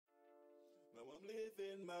I'm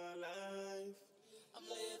living my life. I'm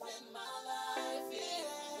living my life,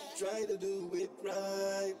 yeah. Try to do it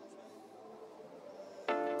right.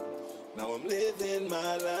 Now I'm living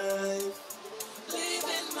my life.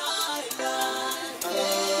 Living my life,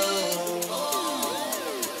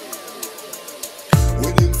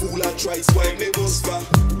 When them fool I try swipe me bus for.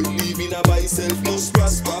 Believe in a myself must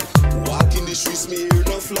prosper. Walk in the streets me hear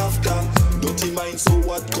enough laughter. Dirty mind so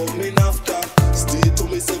what coming after. Stay to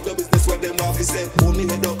myself the business what them want to say. Only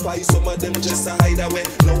head up high, some of them just a hide away.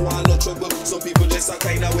 No one no trouble, some people just a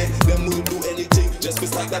kind of way. Them will do anything just to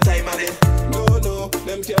start the time of it. No,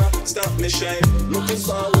 them can't stop me shine. Looking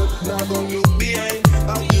forward, now gon' look behind.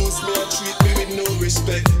 Abuse me and treat me with no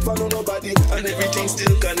respect. Follow nobody and everything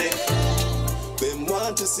still connect. Them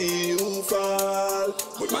want to see you fall,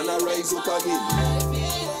 but man I rise up again.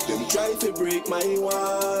 Them try to break my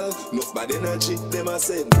wall. Enough bad energy, them a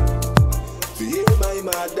send. Fear my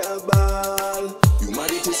mother ball.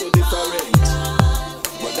 Humanity so different,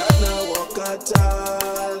 but that now work at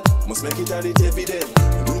all. Must make it a little evident.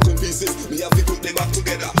 Broken pieces, me have to put them back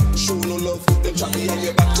together. Show no love, them trap me and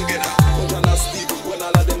get back together. But I not sleep when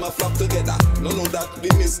all of them are flock together. None of that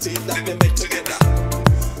the mistake that they make together.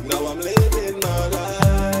 Now I'm living my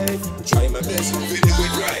life. Try my best, feel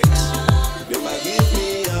it right. Them a give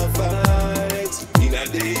me a fight. In a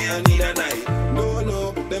day and in a night.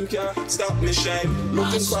 No, them can't stop me shine.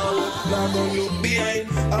 Looking forward, now gon' look behind.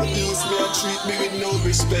 Abuse me and treat me with no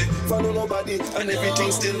respect. Follow nobody and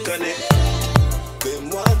everything still connect. Them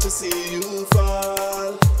want to see you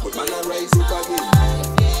fall, but man I rise up again.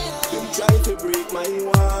 Them try to break my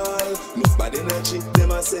wall. Enough bad energy,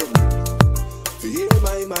 them a send. Fear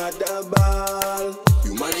my mother ball.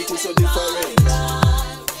 Humanity so different,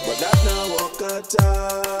 but that now work at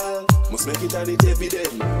all. Must make it a little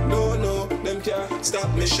evident. No, them can't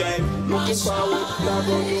stop me shine. Looking forward, now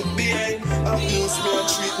gon' look behind. Abuse me and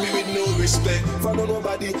treat me with no respect. Follow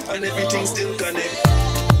nobody and everything still connect.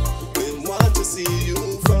 Them want to see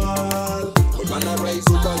you fall, but man I rise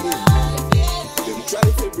up again. Them try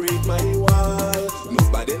to break my wall.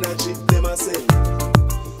 Enough bad energy, them a send.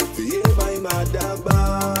 Fear my mother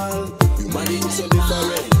ball. Humanity so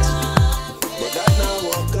different, but that now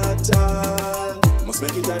work at all. Must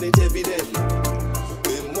make it a little evident.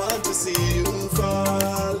 Them want to see you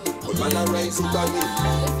fall, but man I rise up again.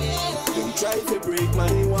 Them try to break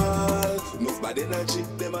my wall. Enough bad energy,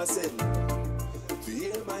 them a send.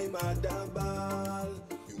 Fear my mother ball.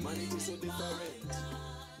 Humanity so different.